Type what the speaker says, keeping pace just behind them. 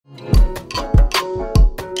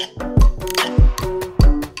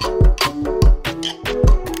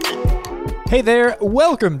Hey there,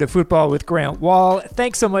 welcome to Football with Grant Wahl.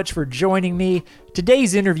 Thanks so much for joining me.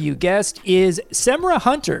 Today's interview guest is Semra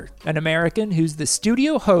Hunter, an American who's the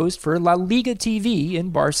studio host for La Liga TV in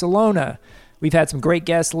Barcelona. We've had some great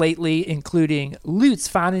guests lately, including Lutz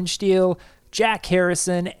Pfannenstiel, Jack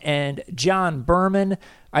Harrison, and John Berman.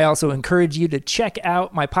 I also encourage you to check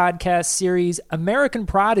out my podcast series, American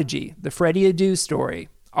Prodigy, The Freddie Adu Story.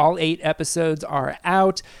 All 8 episodes are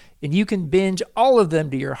out, and you can binge all of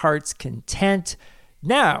them to your heart's content.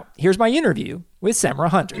 Now, here's my interview with Semra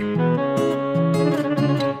Hunter.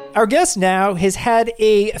 Our guest now has had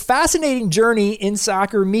a fascinating journey in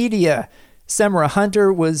soccer media. Semra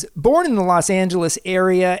Hunter was born in the Los Angeles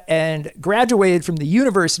area and graduated from the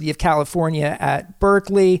University of California at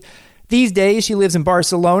Berkeley. These days, she lives in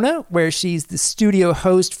Barcelona, where she's the studio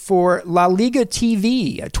host for La Liga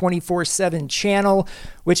TV, a 24/7 channel,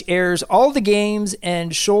 which airs all the games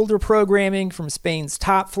and shoulder programming from Spain's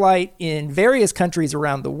top flight in various countries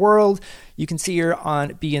around the world. You can see her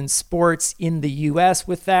on beIN Sports in the U.S.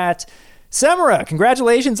 with that. Semra,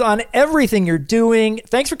 congratulations on everything you're doing.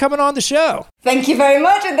 Thanks for coming on the show. Thank you very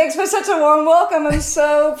much, and thanks for such a warm welcome. I'm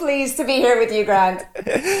so pleased to be here with you, Grant.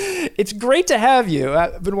 It's great to have you.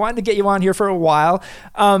 I've been wanting to get you on here for a while.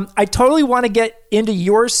 I totally want to get into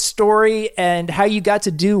your story and how you got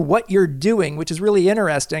to do what you're doing, which is really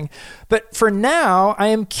interesting. But for now, I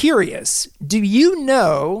am curious. Do you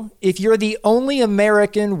know if you're the only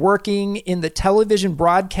American working in the television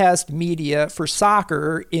broadcast media for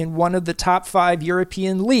soccer in one of the top 5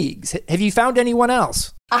 European leagues? Have you found anyone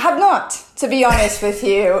else? I have not, to be honest with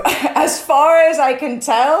you. As far as I can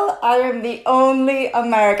tell, I am the only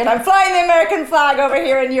American. I'm flying the American flag over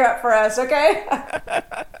here in Europe for us, okay?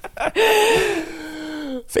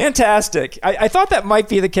 Fantastic. I thought that might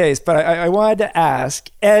be the case, but I wanted to ask.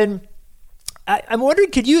 And I'm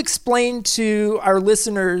wondering, could you explain to our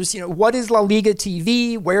listeners, what is La Liga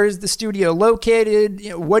TV? Where is the studio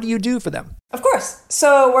located? What do you do for them? Of course.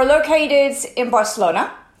 So we're located in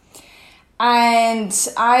Barcelona. And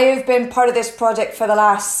I've been part of this project for the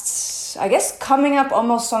last, I guess, coming up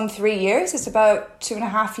almost on 3 years. It's about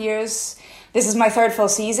 2.5 years. This is my 3rd full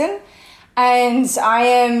season. And I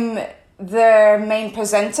am the main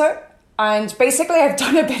presenter. And basically, I've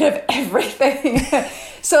done a bit of everything.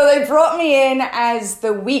 So they brought me in as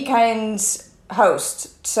the weekend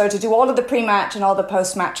host. So to do all of the pre-match and all the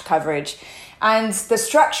post-match coverage. And the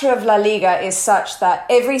structure of La Liga is such that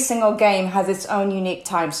every single game has its own unique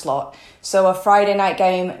time slot. So a Friday night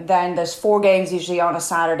game, then there's 4 games usually on a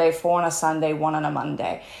Saturday, 4 on a Sunday, 1 on a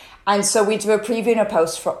Monday. And so we do a preview and a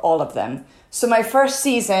post for all of them. So my first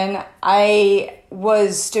season, I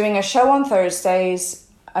was doing a show on Thursdays,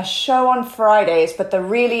 a show on Fridays, but the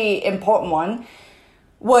really important one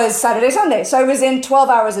was Saturday, Sunday. So I was in 12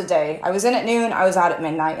 hours a day. I was in at noon, I was out at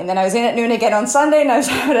midnight. And then I was in at noon again on Sunday and I was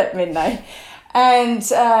out at midnight. And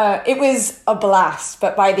it was a blast.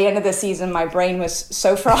 But by the end of the season, my brain was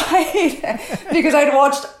so fried because I'd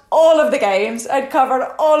watched all of the games. I'd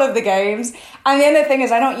covered all of the games. And the other thing is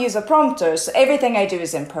I don't use a prompter. So everything I do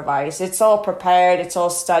is improvised. It's all prepared. It's all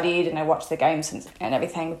studied. And I watch the games and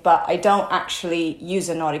everything. But I don't actually use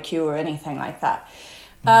an audio cue or anything like that.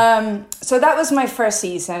 So that was my first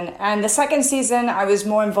season. And the second season, I was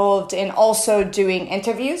more involved in also doing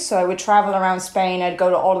interviews. So I would travel around Spain. I'd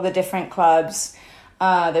go to all of the different clubs.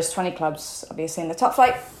 There's 20 clubs, obviously, in the top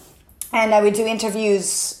flight. And I would do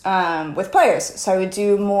interviews with players. So I would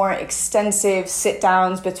do more extensive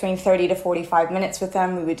sit-downs between 30 to 45 minutes with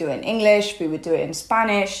them. We would do it in English. We would do it in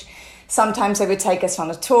Spanish. Sometimes they would take us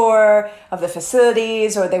on a tour of the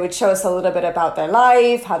facilities, or they would show us a little bit about their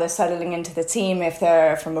life, how they're settling into the team if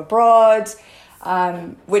they're from abroad,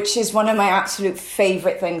 which is one of my absolute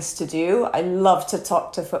favorite things to do. I love to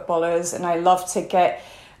talk to footballers, and I love to get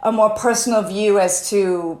a more personal view as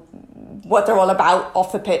to what they're all about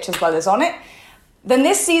off the pitch as well as on it. Then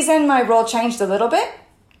this season, my role changed a little bit.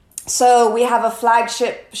 So we have a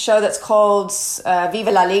flagship show that's called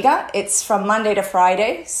Viva La Liga. It's from Monday to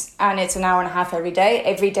Fridays, and it's an hour and a half every day.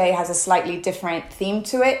 Every day has a slightly different theme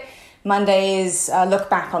to it. Monday is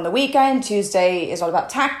look back on the weekend. Tuesday is all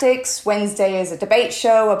about tactics. Wednesday is a debate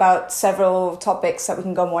show about several topics that we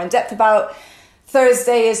can go more in depth about.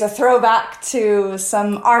 Thursday is a throwback to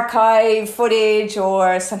some archive footage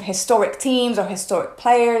or some historic teams or historic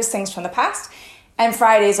players, things from the past. And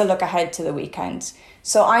Friday is a look ahead to the weekend.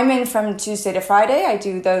 So I'm in from Tuesday to Friday. I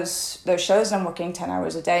do those shows. I'm working 10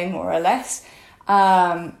 hours a day, more or less.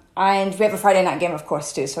 And we have a Friday night game, of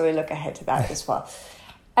course, too. So we look ahead to that as well.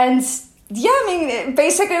 And yeah, I mean,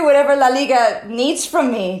 basically whatever La Liga needs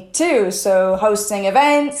from me, too. So hosting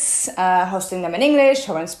events, hosting them in English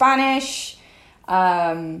or in Spanish.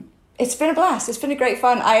 It's been a blast. It's been a great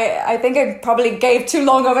fun. I think I probably gave too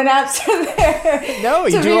long of an answer there. No,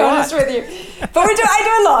 you to do be a honest lot. with you. But I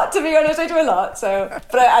do a lot, to be honest. I do a lot. So,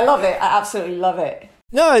 but I love it. I absolutely love it.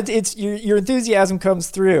 No, it's your enthusiasm comes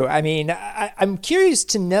through. I mean, I'm curious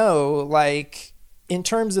to know, like, in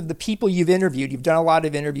terms of the people you've interviewed, you've done a lot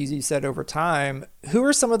of interviews, you said, over time. Who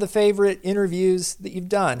are some of the favorite interviews that you've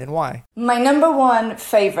done and why? My number one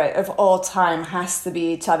favorite of all time has to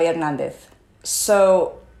be Xavi Hernandez.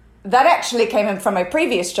 So that actually came in from my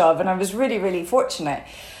previous job, and I was really, really fortunate.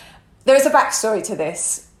 There's a backstory to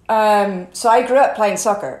this. So I grew up playing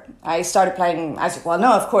soccer. I started playing, as you well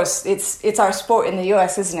know, of course, it's our sport in the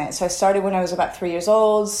US, isn't it? So I started when I was about 3 years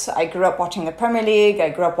old. I grew up watching the Premier League. I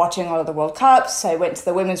grew up watching all of the World Cups. I went to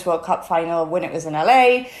the Women's World Cup final when it was in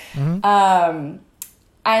LA. Mm-hmm.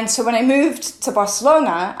 And so when I moved to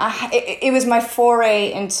Barcelona, it was my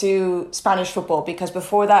foray into Spanish football, because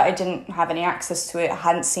before that I didn't have any access to it. I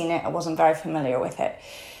hadn't seen it. I wasn't very familiar with it.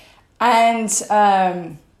 And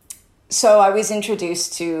so I was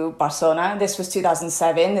introduced to Barcelona. This was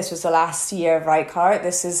 2007. This was the last year of Rijkaard.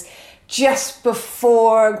 This is just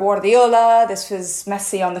before Guardiola. This was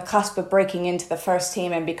Messi on the cusp of breaking into the first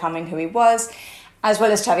team and becoming who he was, as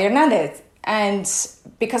well as Xavi Hernandez. And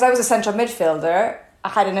because I was a central midfielder, I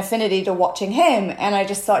had an affinity to watching him, and I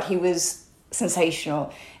just thought he was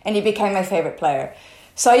sensational, and he became my favorite player.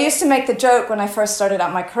 So I used to make the joke when I first started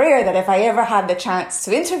out my career that if I ever had the chance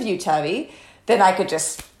to interview Xavi, then I could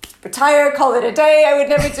just retire, call it a day. I would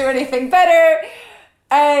never do anything better.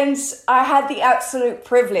 And I had the absolute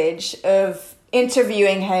privilege of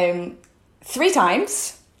interviewing him 3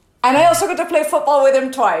 times. And I also got to play football with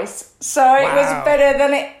him twice. So it was better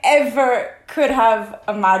than I ever could have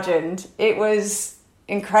imagined. It was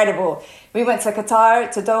incredible. We went to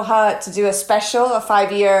Qatar, to Doha, to do a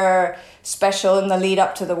 5-year special in the lead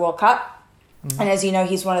up to the World Cup. And as you know,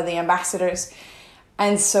 he's one of the ambassadors.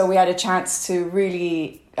 And so we had a chance to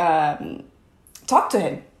really talk to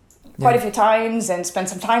him quite a few times and spend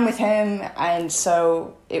some time with him. And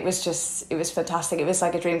so it was fantastic. It was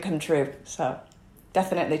like a dream come true. So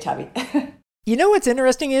definitely Xavi. You know what's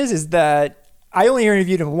interesting is that I only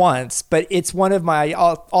interviewed him once, but it's one of my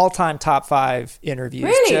all-time top 5 interviews.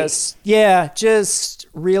 Really? Just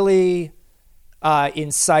really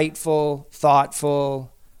insightful,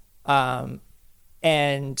 thoughtful,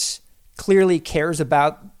 and clearly cares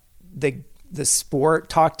about the sport.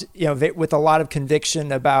 Talked, with a lot of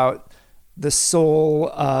conviction about the soul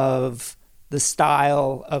of the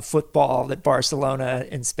style of football that Barcelona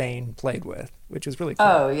and Spain played with, which was really cool.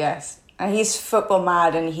 Oh, yes. And he's football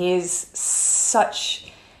mad, and he's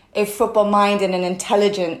such a football mind and an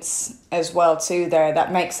intelligence as well too there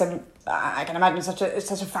that makes him, I can imagine, such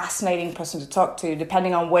a fascinating person to talk to,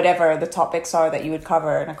 depending on whatever the topics are that you would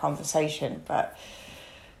cover in a conversation. But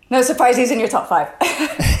no surprise he's in your top 5.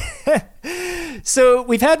 So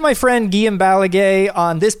we've had my friend Guillaume Balaguer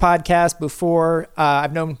on this podcast before.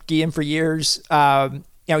 I've known Guillaume for years.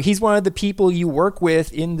 He's one of the people you work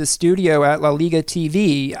with in the studio at La Liga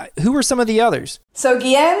TV. Who are some of the others? So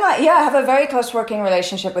Guillaume, I have a very close working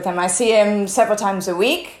relationship with him. I see him several times a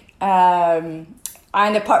week.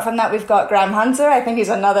 And apart from that, we've got Graham Hunter. I think he's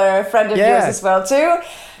another friend of yours as well too.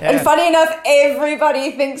 Yeah. And funny enough,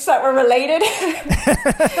 everybody thinks that we're related.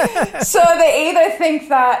 So they either think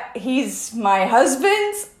that he's my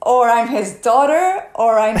husband, or I'm his daughter,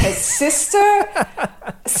 or I'm his sister,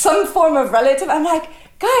 some form of relative. I'm like,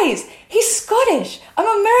 guys, he's Scottish. I'm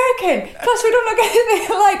American. Plus, we don't look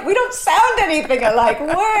anything alike. We don't sound anything alike.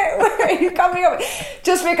 Where are you coming up with?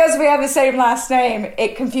 Just because we have the same last name,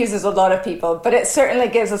 it confuses a lot of people. But it certainly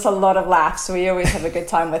gives us a lot of laughs. So we always have a good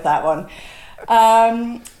time with that one.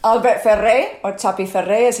 Albert Ferrer, or Chapi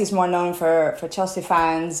Ferrer, as he's more known for Chelsea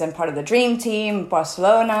fans and part of the Dream Team,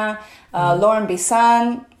 Barcelona. Lauren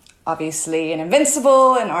Bissan, obviously an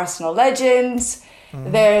Invincible, an Arsenal legend.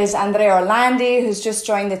 There's Andrea Orlandi, who's just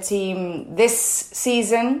joined the team this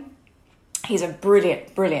season. He's a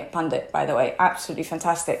brilliant, brilliant pundit, by the way. Absolutely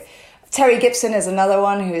fantastic. Terry Gibson is another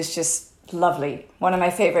one who is just lovely. One of my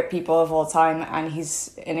favorite people of all time. And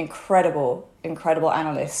he's an incredible, incredible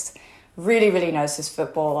analyst. Really, really knows his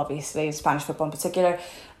football, obviously, Spanish football in particular.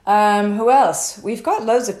 Who else? We've got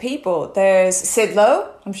loads of people. There's Sid Lowe.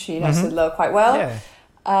 I'm sure you know Sid Lowe quite well.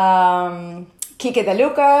 Yeah. Kike De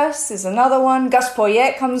Lucas is another one. Gus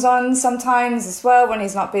Poyet comes on sometimes as well when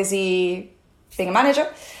he's not busy being a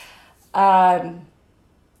manager.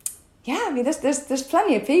 There's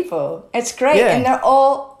plenty of people. It's great. And they're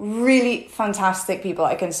all really fantastic people,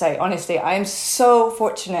 I can say. Honestly, I am so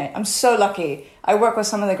fortunate. I'm so lucky. I work with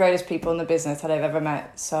some of the greatest people in the business that I've ever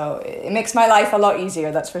met. So it makes my life a lot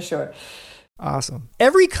easier, that's for sure. Awesome.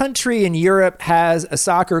 Every country in Europe has a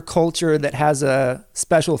soccer culture that has a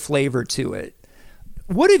special flavor to it.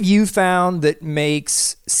 What have you found that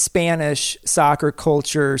makes Spanish soccer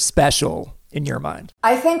culture special in your mind?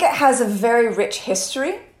 I think it has a very rich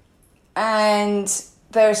history, and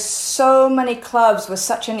there's so many clubs with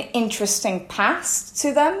such an interesting past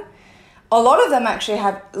to them. A lot of them actually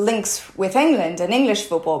have links with England and English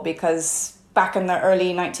football, because back in the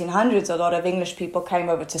early 1900s, a lot of English people came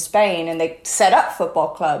over to Spain and they set up football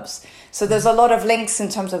clubs. So there's a lot of links in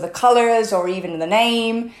terms of the colours or even the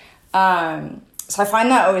name. So I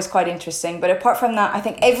find that always quite interesting. But apart from that, I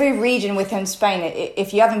think every region within Spain,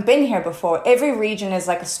 if you haven't been here before, every region is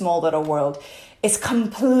like a small little world. It's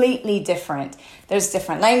completely different. There's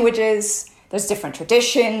different languages, there's different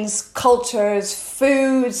traditions, cultures,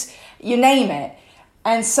 foods, you name it.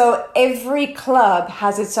 And so every club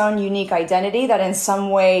has its own unique identity that in some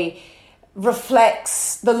way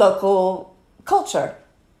reflects the local culture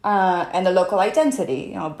and the local identity.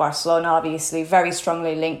 You know, Barcelona obviously very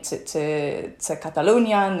strongly linked to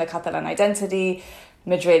Catalonia and the Catalan identity.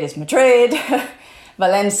 Madrid is Madrid.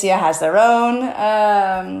 Valencia has their own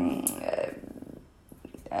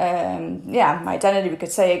identity, we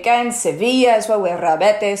could say again. Sevilla as well, with Real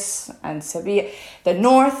Betis and Sevilla. The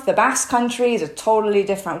north, the Basque Country, is a totally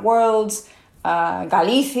different world.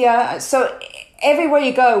 Galicia. So everywhere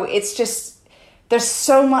you go, it's just, there's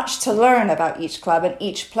so much to learn about each club and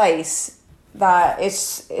each place that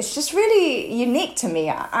it's just really unique to me.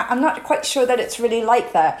 I'm not quite sure that it's really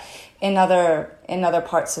like that in other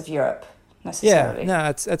parts of Europe. Yeah,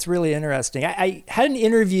 no, that's really interesting. I had an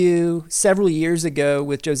interview several years ago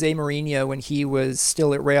with Jose Mourinho when he was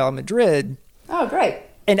still at Real Madrid. Oh, great.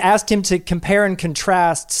 And asked him to compare and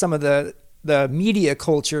contrast some of the media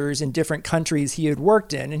cultures in different countries he had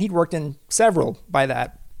worked in. And he'd worked in several by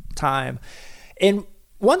that time. And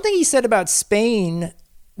one thing he said about Spain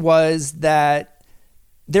was that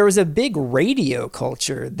there was a big radio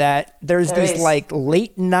culture, that there's these like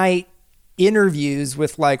late night interviews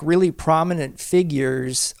with like really prominent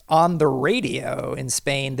figures on the radio in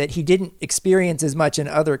Spain that he didn't experience as much in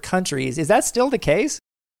other countries. Is that still the case?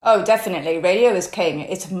 Oh, definitely. Radio is king.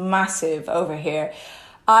 It's massive over here.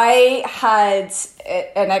 I had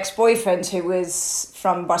an ex-boyfriend who was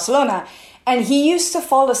from Barcelona, and he used to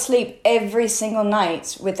fall asleep every single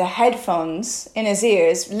night with the headphones in his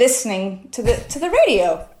ears, listening to the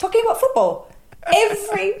radio, talking about football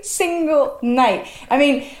every single night. I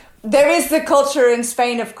mean, there is the culture in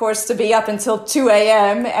Spain, of course, to be up until 2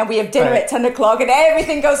 a.m. and we have dinner at 10 o'clock and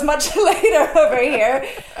everything goes much later over here.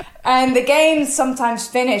 And the games sometimes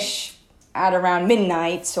finish at around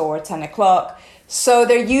midnight or 10 o'clock. So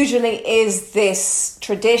there usually is this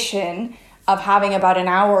tradition of having about an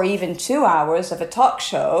hour or even 2 hours of a talk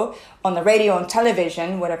show on the radio and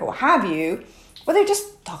television, whatever have you, where they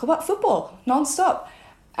just talk about football nonstop.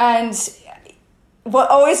 And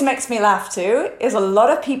what always makes me laugh too is a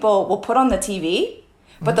lot of people will put on the TV,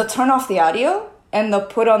 but they'll turn off the audio and they'll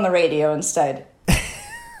put on the radio instead.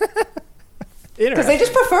 Because they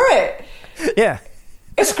just prefer it. Yeah.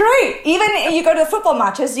 It's great. Even you go to the football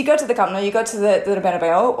matches, you go to the Camp Nou, you go to the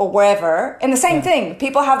Bernabeu or wherever, and the same thing.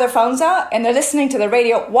 People have their phones out and they're listening to the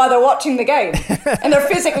radio while they're watching the game. And they're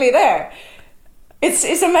physically there.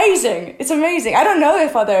 It's amazing. It's amazing. I don't know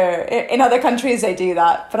if in other countries they do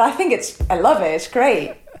that, but I love it. It's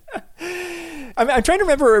great. I'm trying to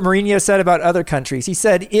remember what Mourinho said about other countries. He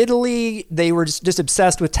said Italy, they were just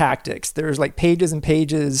obsessed with tactics. There was like pages and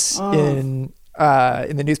pages in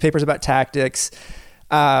the newspapers about tactics.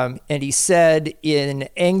 And he said in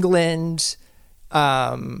England,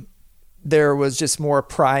 there was just more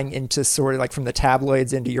prying into sort of like from the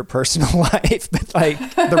tabloids into your personal life. But like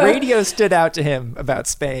the radio stood out to him about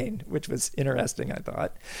Spain, which was interesting, I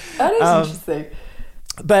thought. That is interesting.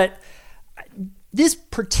 But this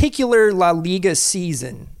particular La Liga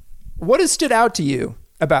season, what has stood out to you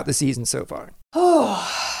about the season so far? Oh,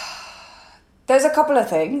 there's a couple of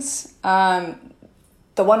things.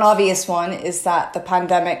 The one obvious one is that the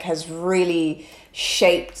pandemic has really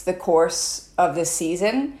shaped the course of this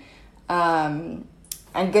season. And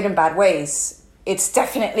good and bad ways. It's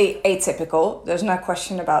definitely atypical. There's no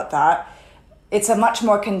question about that. It's a much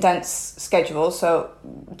more condensed schedule. So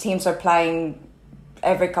teams are playing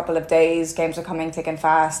every couple of days. Games are coming thick and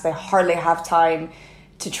fast. They hardly have time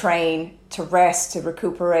to train, to rest, to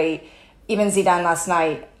recuperate. Even Zidane last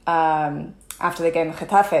night, after the game of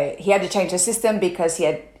Getafe, he had to change the system because he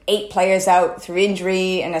had 8 players out through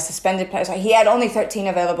injury and a suspended player. So he had only 13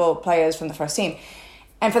 available players from the first team.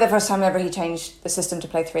 And for the first time ever, he changed the system to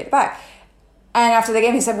play 3 at the back. And after the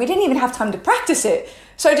game, he said, we didn't even have time to practice it.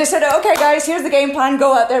 So I just said, okay, guys, here's the game plan.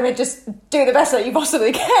 Go out there and just do the best that you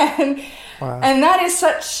possibly can. Wow. And that is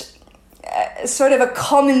such sort of a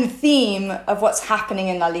common theme of what's happening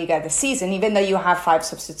in La Liga this season, even though you have 5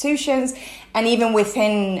 substitutions. And even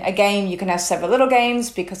within a game, you can have several little games,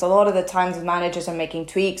 because a lot of the times the managers are making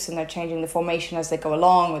tweaks and they're changing the formation as they go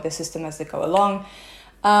along, or the system as they go along.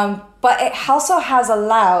 But it also has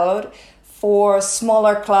allowed for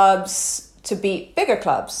smaller clubs to beat bigger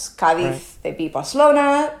clubs. Cadiz, right. They beat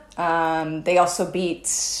Barcelona. They also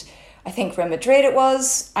beat, I think, Real Madrid it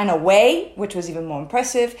was, and away, which was even more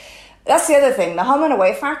impressive. That's the other thing. The home and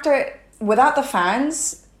away factor, without the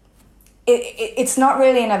fans, it's not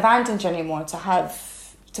really an advantage anymore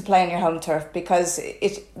to play on your home turf, because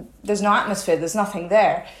there's no atmosphere, there's nothing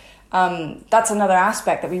there. That's another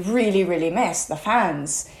aspect that we really, really miss, the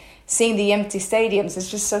fans. Seeing the empty stadiums is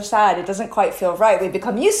just so sad. It doesn't quite feel right. We've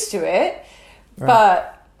become used to it, right.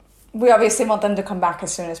 But we obviously want them to come back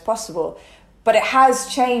as soon as possible. But it has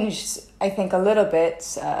changed, I think, a little bit,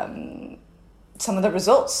 some of the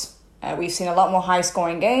results. We've seen a lot more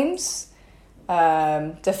high-scoring games.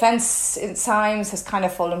 Defense, at times, has kind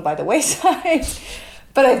of fallen by the wayside.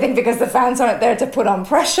 But I think because the fans aren't there to put on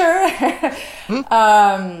pressure.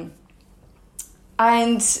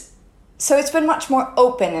 And so it's been much more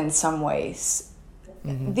open in some ways.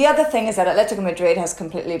 Mm-hmm. The other thing is that Atletico Madrid has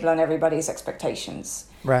completely blown everybody's expectations.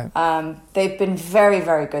 Right. They've been very,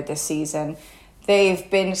 very good this season. They've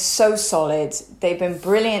been so solid. They've been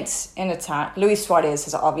brilliant in attack. Luis Suarez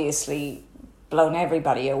has obviously blown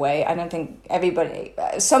everybody away. I don't think anybody...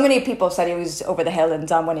 So many people said he was over the hill and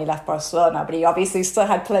done when he left Barcelona, but he obviously still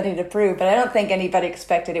had plenty to prove. But I don't think anybody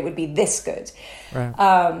expected it would be this good. Right.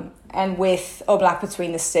 And with Oblak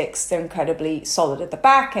between the sticks, they're incredibly solid at the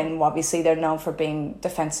back, and obviously they're known for being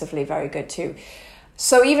defensively very good too.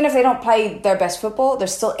 So even if they don't play their best football, they're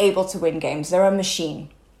still able to win games. They're a machine.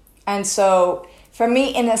 And so for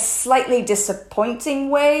me, in a slightly disappointing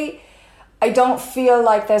way, I don't feel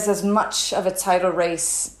like there's as much of a title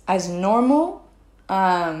race as normal,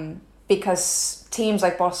 because teams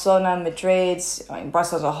like Barcelona, Madrid,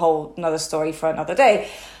 Barcelona's a whole another story for another day.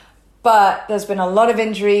 But there's been a lot of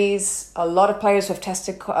injuries, a lot of players who have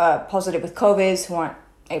tested positive with COVID who aren't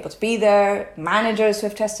able to be there, managers who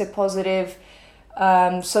have tested positive.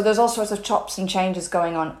 So there's all sorts of chops and changes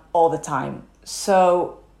going on all the time.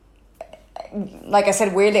 So, like I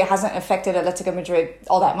said, weirdly, it hasn't affected Atletico Madrid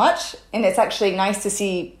all that much. And it's actually nice to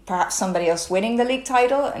see perhaps somebody else winning the league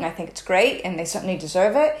title. And I think it's great, and they certainly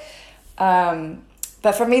deserve it.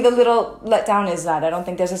 But for me, the little letdown is that I don't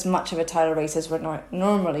think there's as much of a title race as we're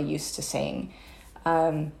normally used to seeing.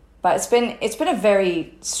 But it's been a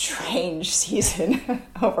very strange season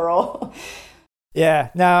overall. Yeah,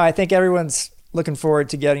 no, I think everyone's looking forward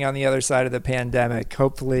to getting on the other side of the pandemic,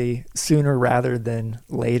 hopefully sooner rather than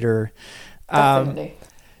later. Definitely.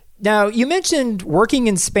 Now, you mentioned working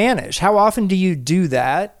in Spanish. How often do you do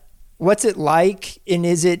that? What's it like? And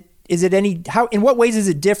is it in what ways is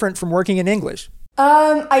it different from working in English?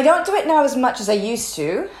 I don't do it now as much as I used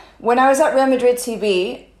to. When I was at Real Madrid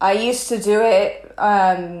TV, I used to do it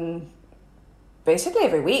basically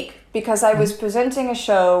every week, because I was presenting a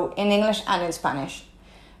show in English and in Spanish.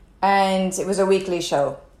 And it was a weekly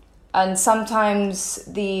show. And sometimes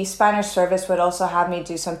the Spanish service would also have me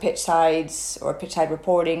do some pitch sides or pitch side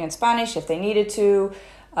reporting in Spanish if they needed to,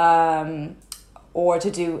 or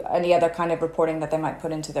to do any other kind of reporting that they might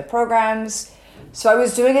put into their programs. So I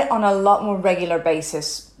was doing it on a lot more regular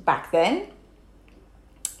basis back then.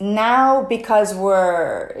 Now, because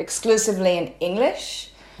we're exclusively in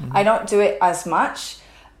English, I don't do it as much.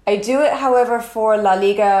 I do it, however, for La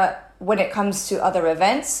Liga when it comes to other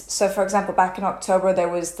events. So, for example, back in October, there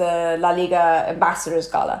was the La Liga Ambassadors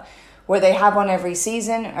Gala, where they have one every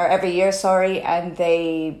year, and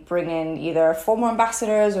they bring in either former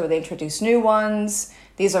ambassadors or they introduce new ones.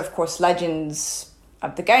 These are, of course, legends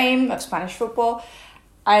of the game, of Spanish football.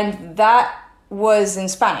 And that was in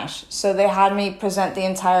Spanish. So they had me present the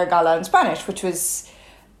entire gala in Spanish, which was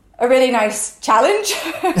a really nice challenge.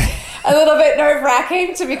 A little bit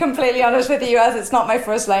nerve-wracking, to be completely honest with you, as it's not my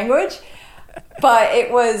first language. But it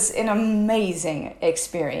was an amazing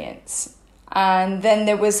experience. And then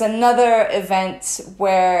there was another event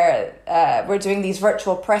where we're doing these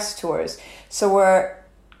virtual press tours. So we're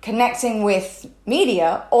connecting with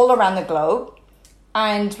media all around the globe.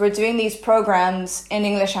 And we're doing these programs in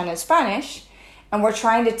English and in Spanish. And we're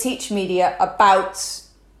trying to teach media about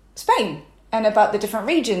Spain and about the different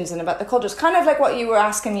regions and about the cultures. Kind of like what you were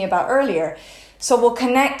asking me about earlier. So we'll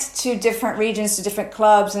connect to different regions, to different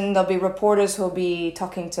clubs, and there'll be reporters who'll be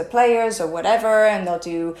talking to players or whatever, and they'll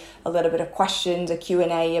do a little bit of questions, a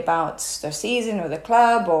Q&A about their season or the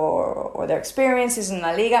club or their experiences in La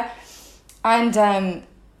Liga. And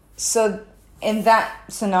so in that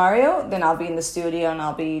scenario, then I'll be in the studio and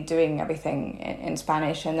I'll be doing everything in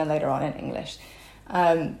Spanish and then later on in English.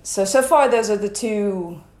 So far, those are the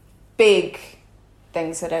two big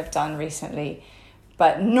things that I've done recently.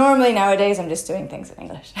 But normally nowadays, I'm just doing things in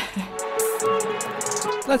English.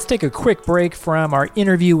 Let's take a quick break from our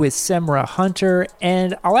interview with Semra Hunter,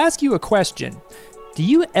 and I'll ask you a question. Do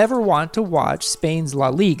you ever want to watch Spain's La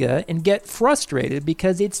Liga and get frustrated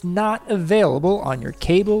because it's not available on your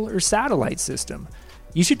cable or satellite system?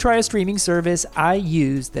 You should try a streaming service I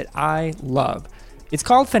use that I love. It's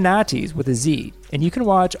called Fanatiz with a Z, and you can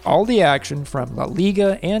watch all the action from La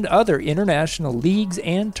Liga and other international leagues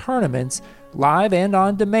and tournaments live and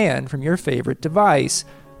on demand from your favorite device,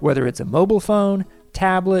 whether it's a mobile phone,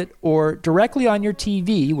 tablet, or directly on your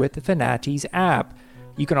TV with the Fanatiz app.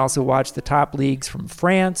 You can also watch the top leagues from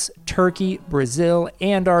France, Turkey, Brazil,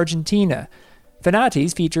 and Argentina.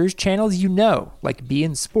 Fanatiz features channels you know, like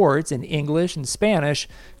beIN Sports in English and Spanish,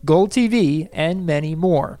 Gold TV, and many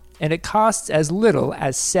more. And it costs as little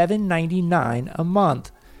as $7.99 a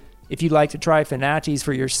month. If you'd like to try Fanatiz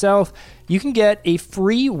for yourself, you can get a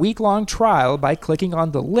free week-long trial by clicking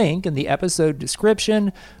on the link in the episode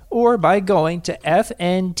description or by going to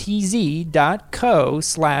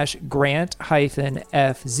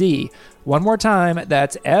fntz.co/grant-fz. One more time,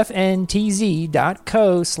 that's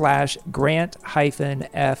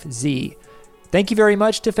fntz.co/grant-fz. Thank you very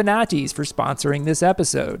much to Fanatiz for sponsoring this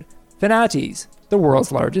episode. Fanatiz, the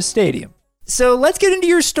world's largest stadium. So let's get into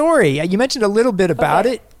your story. You mentioned a little bit about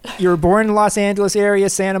it. You were born in the Los Angeles area,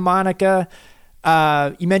 Santa Monica.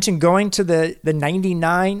 You mentioned going to the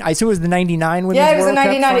 99. I assume it was the 99 Women's World Cup. Yeah, it was the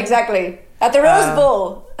 99, exactly. At the Rose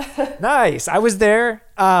Bowl. Nice. I was there.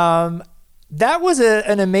 That was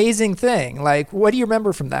an amazing thing. Like, what do you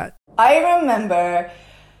remember from that? I remember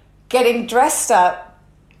getting dressed up.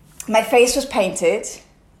 My face was painted.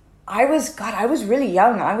 I was really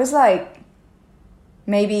young. I was like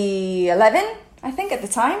maybe 11, I think, at the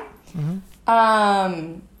time. Mm-hmm.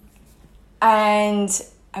 And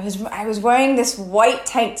I was wearing this white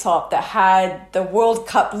tank top that had the World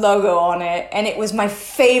Cup logo on it, and it was my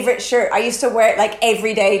favorite shirt. I used to wear it like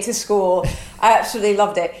every day to school. I absolutely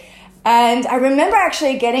loved it. And I remember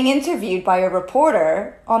actually getting interviewed by a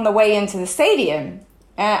reporter on the way into the stadium.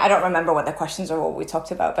 I don't remember what the questions or what we talked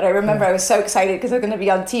about, but I remember I was so excited because I was going to be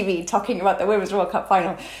on TV talking about the Women's World Cup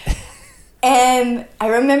final. And I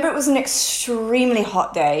remember it was an extremely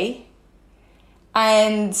hot day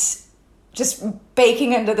and just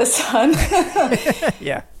baking under the sun.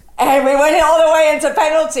 Yeah. And we went all the way into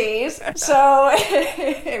penalties. So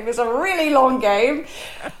it was a really long game.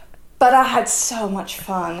 But I had so much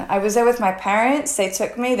fun. I was there with my parents. They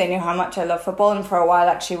took me. They knew how much I love football. And for a while,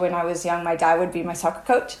 actually, when I was young, my dad would be my soccer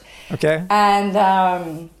coach. Okay. And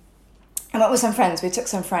I went with some friends. We took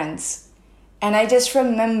some friends. And I just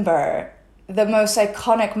remember the most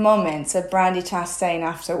iconic moments of Brandi Chastain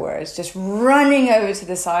afterwards, just running over to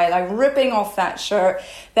the sideline, ripping off that shirt,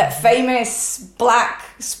 that famous black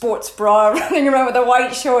sports bra, running around with the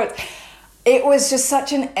white shorts. It was just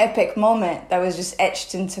such an epic moment that was just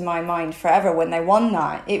etched into my mind forever when they won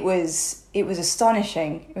that. It was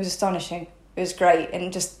astonishing. It was astonishing. It was great.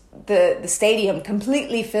 And just the stadium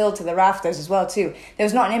completely filled to the rafters as well, too. There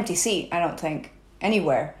was not an empty seat, I don't think,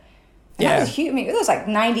 anywhere. And that was huge. I mean, it was like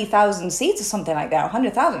 90,000 seats or something like that,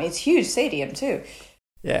 100,000. It's a huge stadium, too.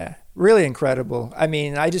 Yeah, really incredible. I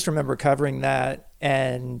mean, I just remember covering that,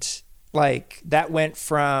 and like that went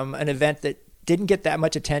from an event that didn't get that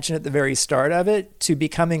much attention at the very start of it to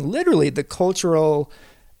becoming literally the cultural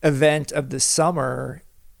event of the summer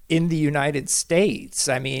in the United States.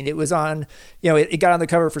 I mean, it was on, it got on the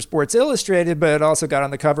cover for Sports Illustrated, but it also got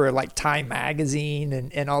on the cover of like Time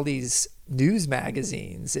Magazine and all these news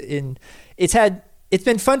magazines. And it's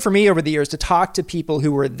been fun for me over the years to talk to people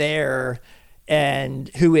who were there and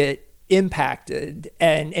who it impacted.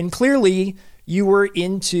 And clearly you were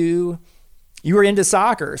into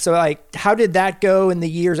soccer. So like, how did that go in the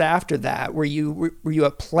years after that? Were you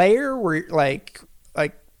a player?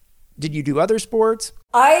 Did you do other sports?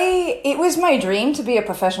 It was my dream to be a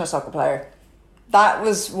professional soccer player. That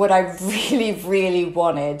was what I really, really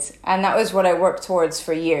wanted. And that was what I worked towards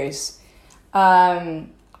for years. And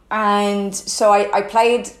so I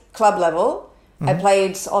played club level. Mm-hmm. I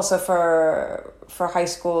played also for high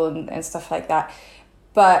school and stuff like that.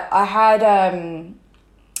 But I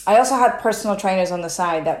also had personal trainers on the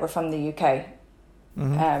side that were from the UK.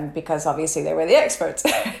 because obviously they were the experts.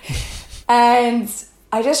 And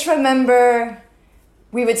I just remember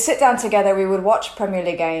we would sit down together, we would watch Premier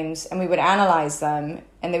League games, and we would analyse them,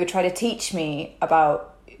 and they would try to teach me about,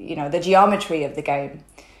 the geometry of the game.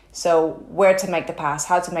 So where to make the pass,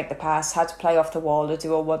 how to make the pass, how to play off the wall, to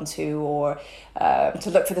do a 1-2, or to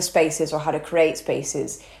look for the spaces, or how to create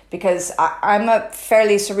spaces. Because I'm a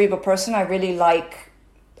fairly cerebral person. I really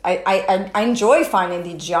I enjoy finding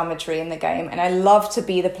the geometry in the game, and I love to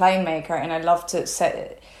be the playmaker, and I love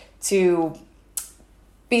to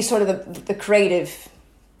be sort of the creative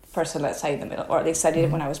person, let's say, in the middle, or at least I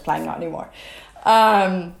did when I was playing, not anymore.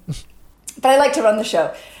 But I like to run the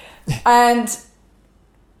show. And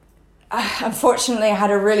unfortunately, I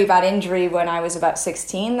had a really bad injury when I was about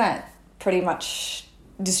 16 that pretty much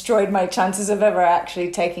destroyed my chances of ever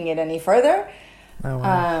actually taking it any further. Oh,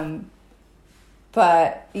 wow.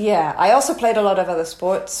 But yeah, I also played a lot of other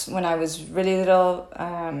sports when I was really little,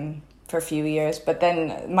 for a few years. But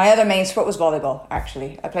then my other main sport was volleyball,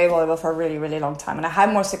 actually. I played volleyball for a really, really long time. And I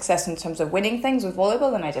had more success in terms of winning things with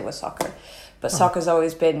volleyball than I did with soccer. But soccer's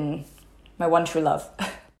always been my one true love.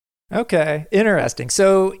 Okay, interesting.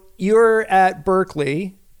 So you're at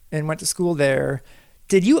Berkeley and went to school there.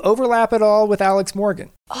 Did you overlap at all with Alex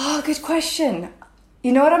Morgan? Oh, good question.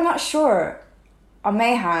 You know what? I'm not sure. I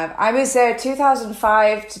may have. I was there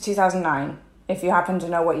 2005 to 2009, if you happen to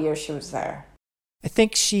know what year she was there. I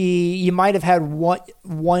think you might have had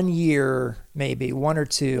one year, maybe, one or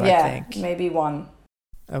two, yeah, I think. Maybe one.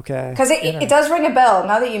 Okay. Because it does ring a bell.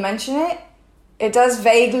 Now that you mention it, it does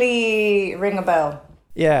vaguely ring a bell.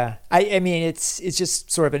 Yeah, I mean, it's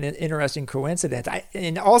just sort of an interesting coincidence.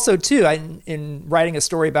 And also, too, in writing a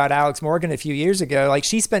story about Alex Morgan a few years ago, like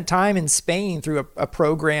she spent time in Spain through a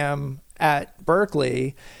program at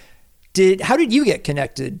Berkeley. How did you get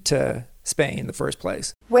connected to Spain in the first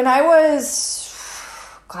place? When I was,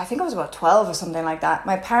 I think I was about 12 or something like that,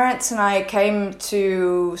 my parents and I came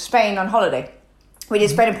to Spain on holiday. We did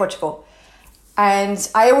Spain and Portugal. And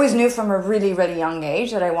I always knew from a really, really young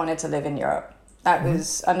age that I wanted to live in Europe. That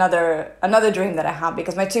was another dream that I had,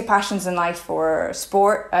 because my two passions in life were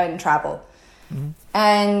sport and travel.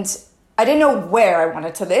 And I didn't know where I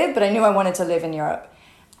wanted to live, but I knew I wanted to live in Europe.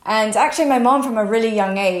 And actually, my mom from a really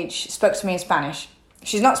young age spoke to me in Spanish.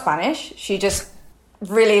 She's not Spanish. She just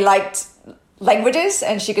really liked languages,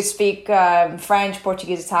 and she could speak French,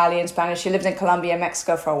 Portuguese, Italian, Spanish. She lived in Colombia,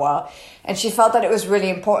 Mexico for a while. And she felt that it was really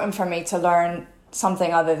important for me to learn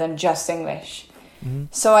something other than just English.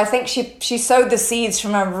 So I think she sowed the seeds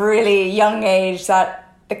from a really young age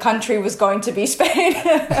that the country was going to be Spain.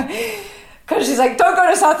 Because she's like, don't go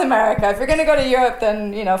to South America. If you're going to go to Europe,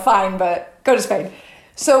 then, fine, but go to Spain.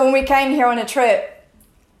 So when we came here on a trip,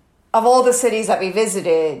 of all the cities that we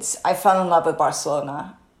visited, I fell in love with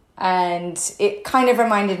Barcelona. And it kind of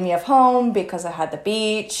reminded me of home because I had the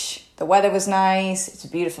beach, the weather was nice, it's a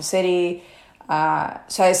beautiful city.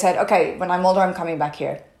 So I said, okay, when I'm older, I'm coming back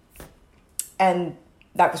here. And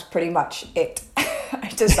that was pretty much it.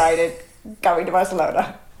 I decided going to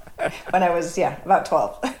Barcelona when I was, about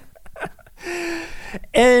 12.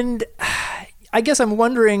 And I guess I'm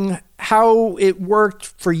wondering how it worked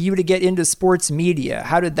for you to get into sports media.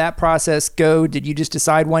 How did that process go? Did you just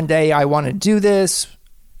decide one day, I want to do this?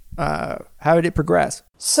 How did it progress?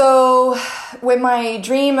 So when my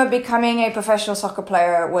dream of becoming a professional soccer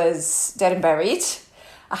player was dead and buried,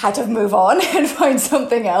 I had to move on and find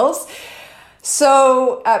something else.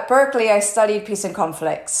 So at Berkeley, I studied peace and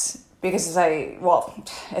conflicts because it's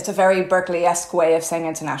a very Berkeley-esque way of saying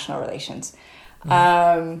international relations.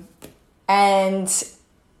 And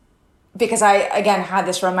because I, again, had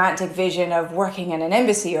this romantic vision of working in an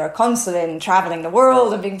embassy or a consulate and traveling the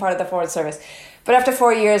world and being part of the Foreign Service. But after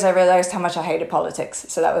 4 years, I realized how much I hated politics.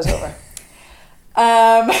 So that was over.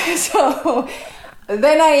 So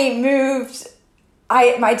then I moved.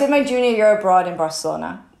 I did my junior year abroad in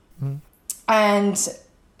Barcelona. And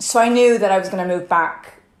so I knew that I was going to move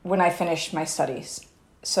back when I finished my studies.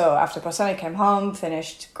 So after Barcelona, I came home,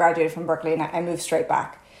 graduated from Berkeley, and I moved straight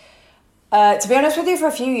back. To be honest with you, for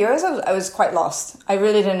a few years, I was quite lost. I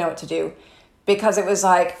really didn't know what to do, because it was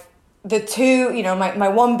like the two, my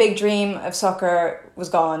one big dream of soccer was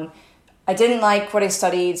gone. I didn't like what I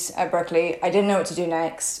studied at Berkeley. I didn't know what to do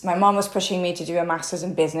next. My mom was pushing me to do a master's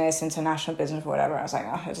in business, international business, or whatever. I was like,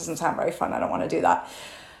 it doesn't sound very fun. I don't want to do that.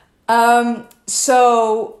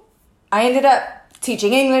 So I ended up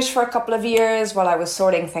teaching English for a couple of years while I was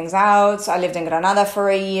sorting things out. I lived in Granada for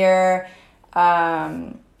a year.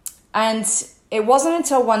 And it wasn't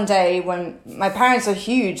until one day when my parents are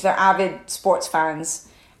huge, they're avid sports fans,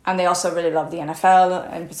 and they also really love the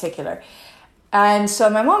NFL in particular. And so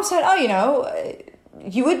my mom said,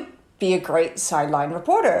 you would be a great sideline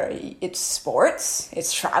reporter. It's sports,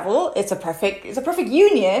 it's travel, it's a perfect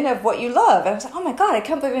union of what you love. And I was like, oh my God, I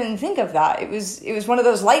can't even think of that. It was one of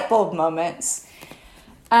those light bulb moments.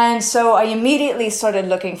 And so I immediately started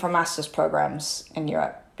looking for master's programs in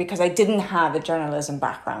Europe because I didn't have a journalism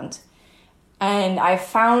background. And I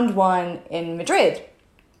found one in Madrid.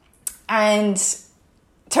 And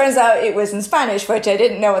turns out it was in Spanish, which I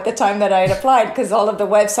didn't know at the time that I had applied because all of the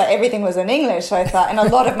website, everything was in English. So I thought, and a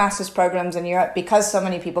lot of master's programs in Europe, because so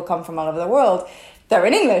many people come from all over the world, they're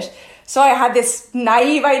in English. So I had this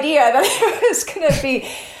naive idea that it was going to be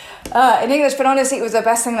in English. But honestly, it was the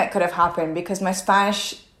best thing that could have happened because my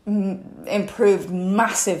Spanish improved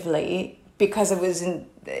massively because it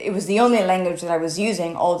was the only language that I was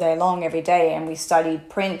using all day long, every day. And we studied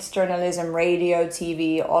print, journalism, radio,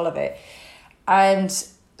 TV, all of it. And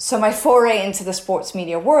so my foray into the sports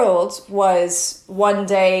media world was one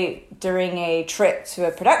day during a trip to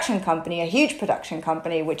a production company, a huge production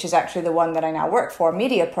company, which is actually the one that I now work for,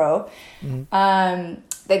 Media Pro. Mm-hmm.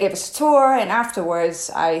 They gave us a tour, and afterwards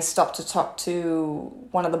I stopped to talk to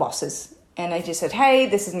one of the bosses. And I just said, hey,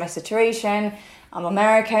 this is my situation. I'm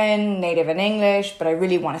American, native in English, but I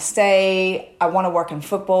really want to stay. I want to work in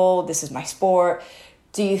football. This is my sport.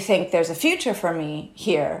 Do you think there's a future for me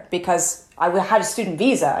here? Because I had a student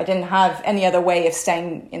visa. I didn't have any other way of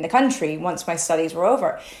staying in the country once my studies were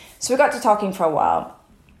over. So we got to talking for a while.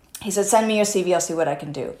 He said, send me your CV, I'll see what I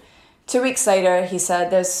can do. 2 weeks later, he said,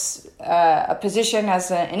 there's a position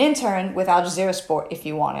as an intern with Al Jazeera Sport if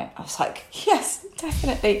you want it. I was like, yes,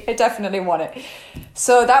 definitely. I definitely want it.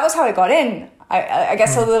 So that was how I got in. I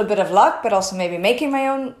guess a little bit of luck, but also maybe making my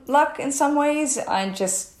own luck in some ways and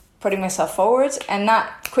just putting myself forward. And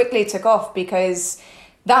that quickly took off because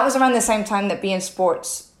that was around the same time that beIN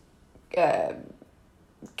Sports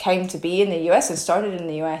came to be in the US and started in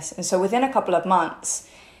the US. And so within a couple of months,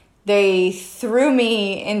 they threw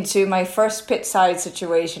me into my first pit side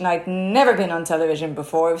situation. I'd never been on television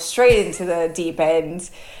before. It was straight into the deep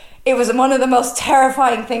end. It was one of the most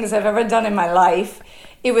terrifying things I've ever done in my life.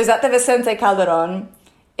 It was at the Vicente Calderón.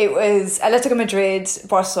 It was Atletico Madrid,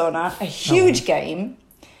 Barcelona, a huge game.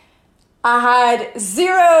 I had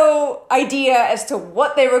zero idea as to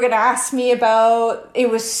what they were going to ask me about. They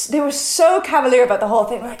were so cavalier about the whole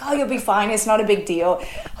thing. Like, oh, you'll be fine. It's not a big deal.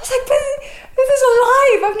 I was like, but this is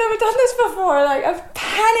live. I've never done this before. Like, I'm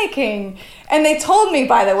panicking. And they told me,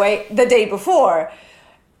 by the way, the day before.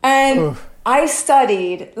 And oof. I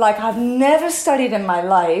studied like I've never studied in my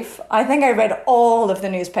life. I think I read all of the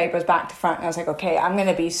newspapers back to front. And I was like, okay, I'm going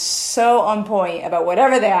to be so on point about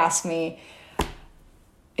whatever they ask me.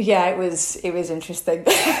 Yeah, it was interesting.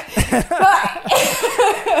 But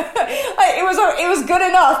it was good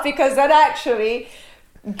enough because that actually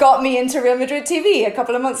got me into Real Madrid TV a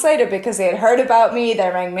couple of months later because they had heard about me, they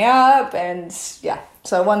rang me up, and yeah,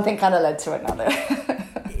 so one thing kind of led to another.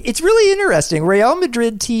 It's really interesting. Real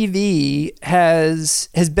Madrid TV has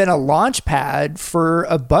been a launch pad for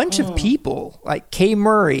a bunch of people like Kay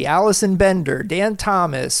Murray, Allison Bender, Dan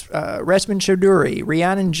Thomas, Resman Choudhury,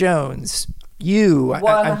 Rhiannon Jones. You,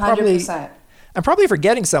 100%. I'm probably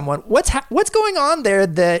forgetting someone. What's going on there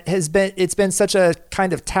that it's been such a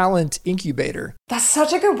kind of talent incubator? That's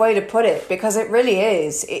such a good way to put it because it really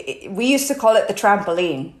is. We used to call it the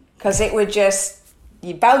trampoline because it would just,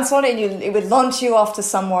 you bounce on it and it would launch you off to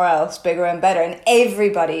somewhere else bigger and better. And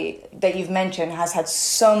everybody that you've mentioned has had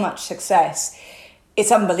so much success.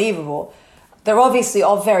 It's unbelievable. They're obviously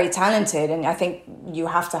all very talented, and I think you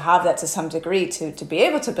have to have that to some degree to be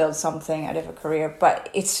able to build something out of a career,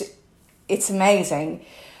 but it's amazing.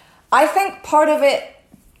 I think part of it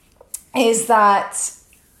is that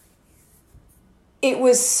it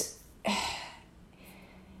was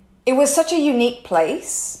such a unique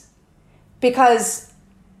place because,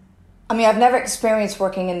 I mean, I've never experienced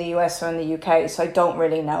working in the US or in the UK, so I don't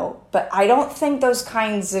really know, but I don't think those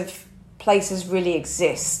kinds of places really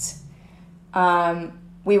exist.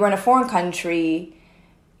 We were in a foreign country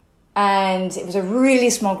and it was a really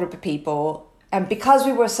small group of people. And because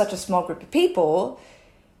we were such a small group of people,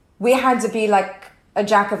 we had to be like a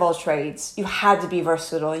jack of all trades. You had to be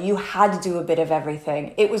versatile. You had to do a bit of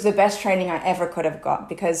everything. It was the best training I ever could have got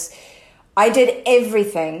because I did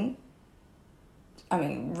everything. I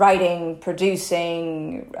mean, writing,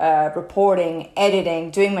 producing, reporting,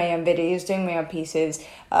 editing, doing my own videos, doing my own pieces,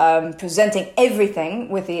 presenting everything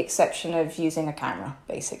with the exception of using a camera,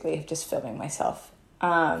 basically, just filming myself.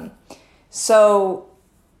 So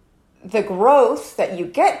the growth that you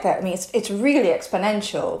get there, I mean, it's really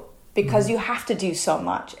exponential because you have to do so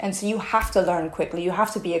much. And so you have to learn quickly. You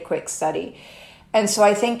have to be a quick study. And so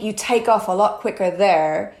I think you take off a lot quicker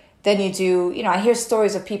there Then you do, I hear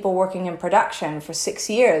stories of people working in production for 6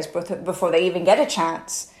 years before they even get a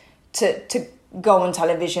chance to go on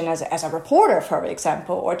television as a reporter, for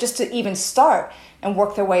example, or just to even start and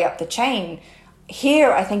work their way up the chain.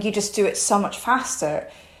 Here, I think you just do it so much faster.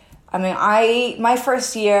 I mean, my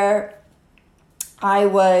first year, there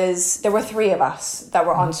were 3 of us that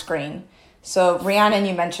were on screen. So Rhiannon,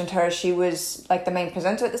 you mentioned her, she was like the main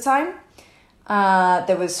presenter at the time.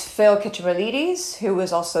 There was Phil Kitchemalides, who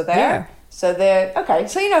was also there. Yeah. So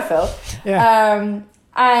you know Phil. Yeah.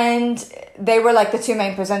 And they were like the 2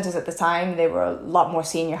 main presenters at the time. They were a lot more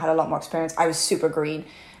senior, had a lot more experience. I was super green.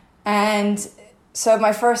 And so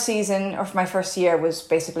my first season, or my first year, was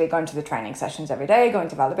basically going to the training sessions every day, going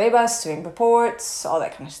to Valdebebas, doing reports, all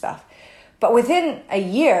that kind of stuff. But within a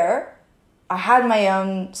year, I had my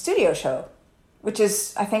own studio show, which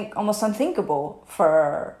is, I think, almost unthinkable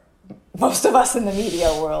for most of us in the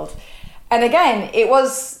media world. And again, it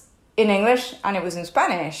was in English and it was in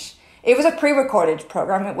Spanish. It was a pre-recorded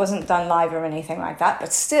program. It wasn't done live or anything like that,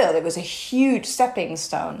 but still, it was a huge stepping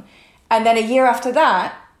stone. And then a year after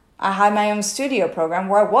that, I had my own studio program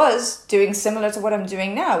where I was doing similar to what I'm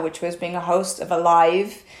doing now, which was being a host of a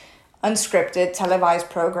live, unscripted, televised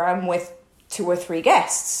program with 2 or 3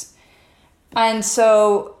 guests. And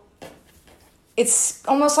so it's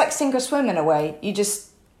almost like sink or swim in a way. You just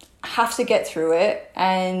have to get through it.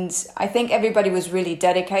 And I think everybody was really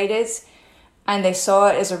dedicated, and they saw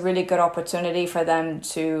it as a really good opportunity for them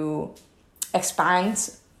to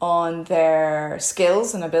expand on their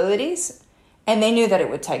skills and abilities. And they knew that it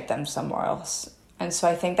would take them somewhere else. And so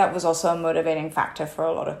I think that was also a motivating factor for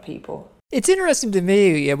a lot of people. It's interesting to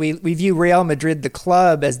me. Yeah, we view Real Madrid, the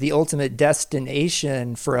club, as the ultimate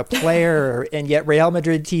destination for a player. And yet Real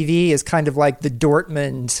Madrid TV is kind of like the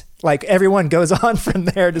Dortmund. Like everyone goes on from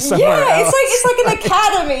there to somewhere else. It's like an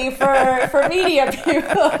academy for media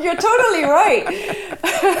people. You're totally right.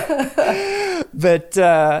 But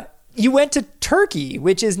you went to Turkey,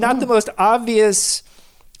 which is not the most obvious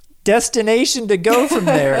destination to go from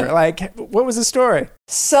there. Like, what was the story?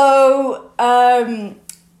 So, I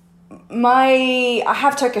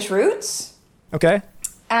have Turkish roots. Okay.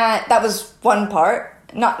 That was one part.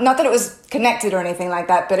 Not that it was connected or anything like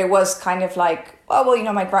that, but it was kind of like,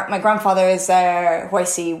 my grandfather is there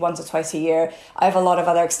Huesi once or twice a year. I have a lot of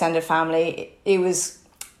other extended family. It was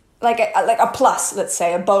like a plus, let's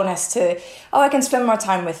say, a bonus to, I can spend more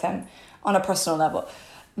time with him on a personal level.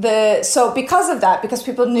 So because of that, because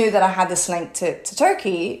people knew that I had this link to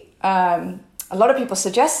Turkey, a lot of people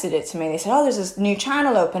suggested it to me. They said, there's this new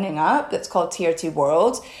channel opening up that's called TRT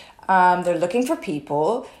World. They're looking for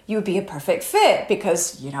people. You would be a perfect fit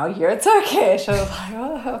because, you're Turkish. I was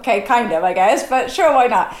like, okay, kind of, I guess, but sure, why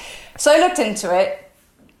not? So I looked into it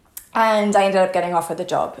and I ended up getting offered the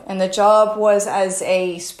job. And the job was as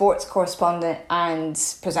a sports correspondent and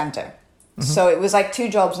presenter. Mm-hmm. So it was like 2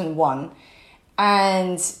 jobs in one.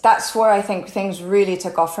 And that's where I think things really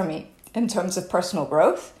took off for me in terms of personal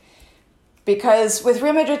growth. Because with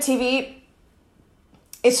Real Madrid TV,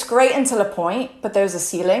 it's great until a point, but there's a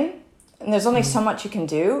ceiling. And there's only so much you can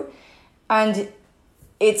do. And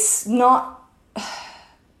it's not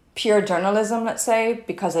pure journalism, let's say,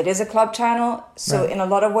 because it is a club channel. So in a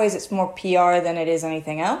lot of ways, it's more PR than it is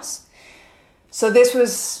anything else. So this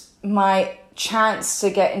was my chance to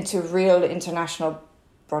get into real international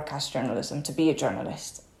broadcast journalism, to be a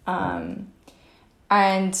journalist.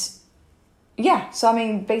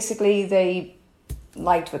 Basically they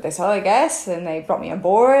liked what they saw, I guess, and they brought me on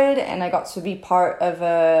board, and I got to be part of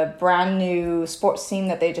a brand new sports team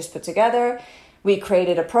that they just put together. We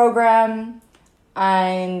created a program,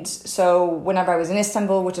 and so whenever I was in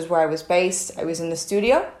Istanbul, which is where I was based, I was in the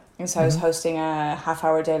studio, and so I was hosting a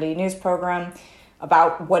half-hour daily news program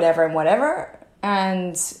about whatever,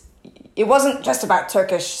 and it wasn't just about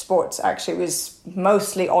Turkish sports, actually. It was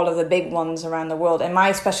mostly all of the big ones around the world. And my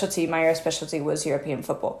area specialty was European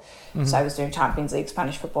football. Mm-hmm. So I was doing Champions League,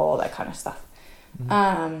 Spanish football, all that kind of stuff.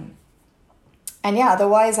 Mm-hmm.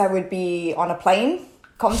 Otherwise I would be on a plane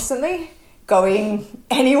constantly, going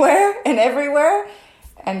anywhere and everywhere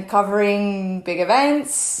and covering big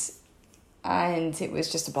events. And it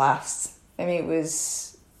was just a blast. I mean, it was...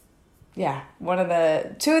 one of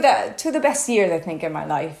the two of the best years, I think, in my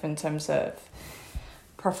life in terms of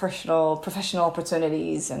professional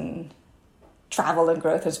opportunities and travel and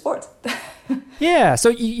growth in sport. Yeah, so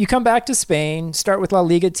you come back to Spain, start with La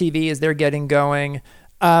Liga TV as they're getting going.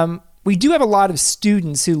 We do have a lot of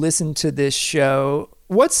students who listen to this show.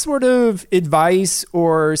 What sort of advice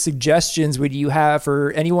or suggestions would you have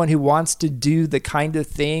for anyone who wants to do the kind of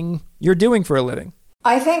thing you're doing for a living?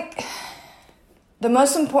 I think the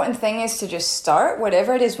most important thing is to just start.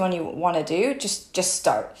 Whatever it is when you want to do, just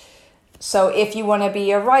start. So if you want to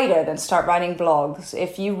be a writer, then start writing blogs.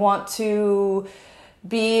 If you want to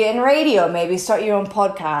be in radio, maybe start your own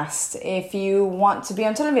podcast. If you want to be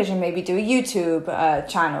on television, maybe do a YouTube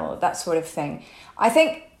channel, that sort of thing. I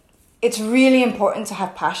think it's really important to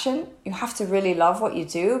have passion. You have to really love what you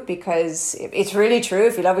do, because it's really true.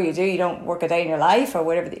 If you love what you do, you don't work a day in your life, or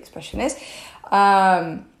whatever the expression is.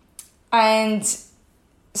 And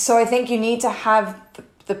so I think you need to have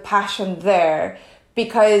the passion there,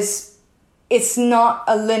 because it's not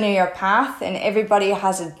a linear path, and everybody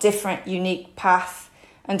has a different, unique path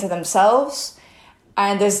unto themselves.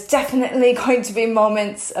 And there's definitely going to be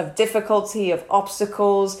moments of difficulty, of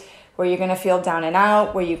obstacles, where you're going to feel down and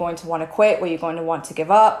out, where you're going to want to quit, where you're going to want to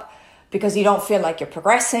give up, because you don't feel like you're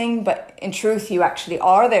progressing. But in truth, you actually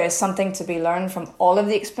are. There is something to be learned from all of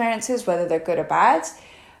the experiences, whether they're good or bad.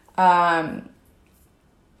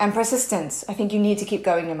 And persistence. I think you need to keep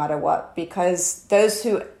going no matter what, because those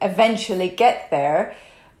who eventually get there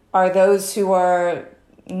are those who are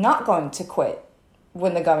not going to quit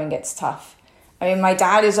when the going gets tough. I mean, my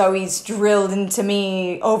dad has always drilled into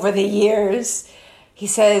me over the years. He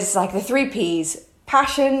says, like, the 3 Ps: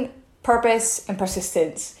 passion, purpose, and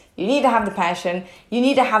persistence. You need to have the passion, you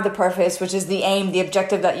need to have the purpose, which is the aim, the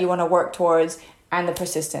objective that you want to work towards, and the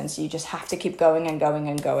persistence. You just have to keep going and going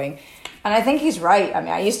and going. And I think he's right. I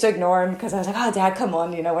mean, I used to ignore him because I was like, oh, Dad, come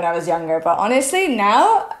on, when I was younger. But honestly,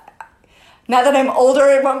 now that I'm older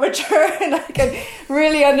and more mature and I can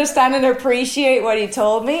really understand and appreciate what he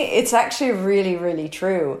told me, it's actually really, really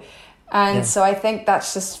true. And so I think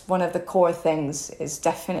that's just one of the core things, is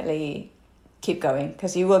definitely keep going,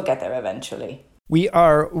 because you will get there eventually. We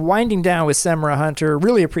are winding down with Semra Hunter.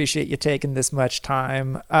 Really appreciate you taking this much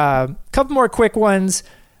time. Couple more quick ones.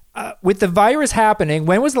 With the virus happening,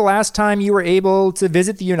 when was the last time you were able to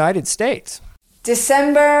visit the United States?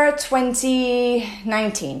 December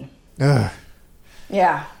 2019. Ugh.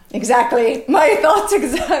 Yeah, exactly. My thoughts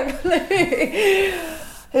exactly.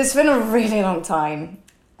 It's been a really long time.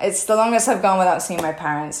 It's the longest I've gone without seeing my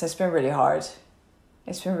parents. It's been really hard.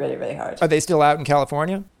 It's been really, really hard. Are they still out in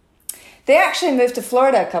California? They actually moved to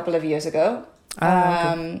Florida a couple of years ago.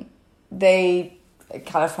 Okay.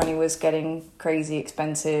 California was getting crazy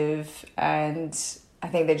expensive, and I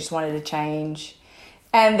think they just wanted to change.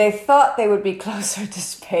 And they thought they would be closer to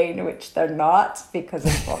Spain, which they're not, because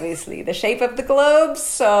of obviously the shape of the globe.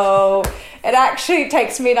 So it actually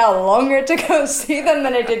takes me now longer to go see them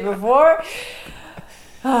than it did before,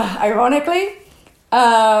 ironically.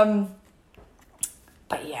 But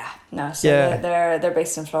yeah, no. So they're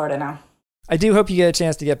based in Florida now. I do hope you get a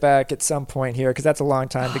chance to get back at some point here, because that's a long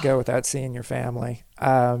time to go without seeing your family.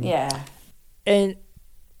 Yeah. And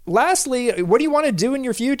lastly, what do you want to do in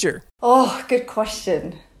your future? Oh, good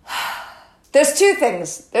question. There's 2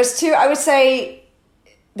 things. I would say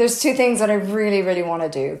there's 2 things that I really, really want to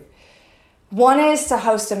do. One is to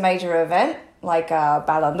host a major event, like a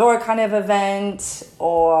Ballon d'Or kind of event,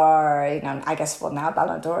 or, I guess, now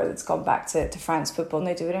Ballon d'Or, it's gone back to France football, and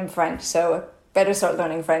they do it in French, so I better start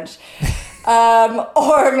learning French.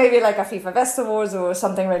 Or maybe like a FIFA Best Awards or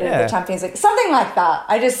something related to the Champions League. Something like that.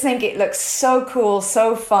 I just think it looks so cool,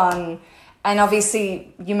 so fun. And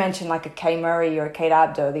obviously, you mentioned like a Kay Murray or a Kate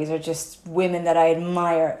Abdo. These are just women that I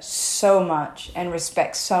admire so much and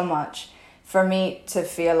respect so much. For me to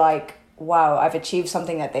feel like, wow, I've achieved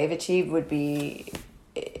something that they've achieved would be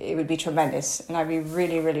tremendous. And I'd be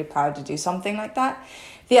really, really proud to do something like that.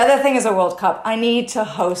 The other thing is a World Cup. I need to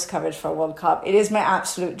host coverage for a World Cup. It is my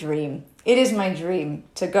absolute dream. It is my dream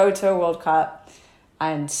to go to a World Cup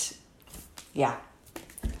and,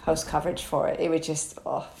 host coverage for it. It would just,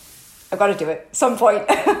 I've got to do it at some point.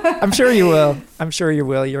 I'm sure you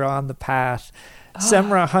will. You're on the path.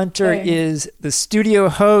 Semra Hunter is the studio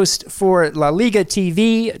host for La Liga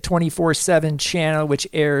TV, a 24/7 channel which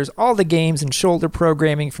airs all the games and shoulder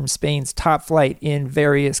programming from Spain's top flight in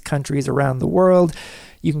various countries around the world.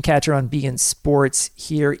 You can catch her on beIN Sports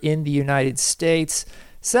here in the United States.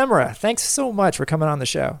 Semra, thanks so much for coming on the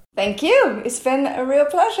show. Thank you. It's been a real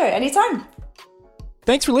pleasure. Anytime.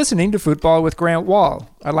 Thanks for listening to Football with Grant Wahl.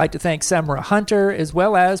 I'd like to thank Semra Hunter as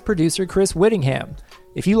well as producer Chris Whittingham.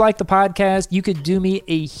 If you like the podcast, you could do me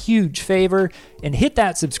a huge favor and hit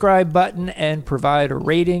that subscribe button and provide a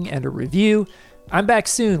rating and a review. I'm back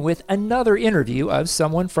soon with another interview of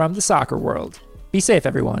someone from the soccer world. Be safe,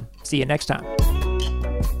 everyone. See you next time.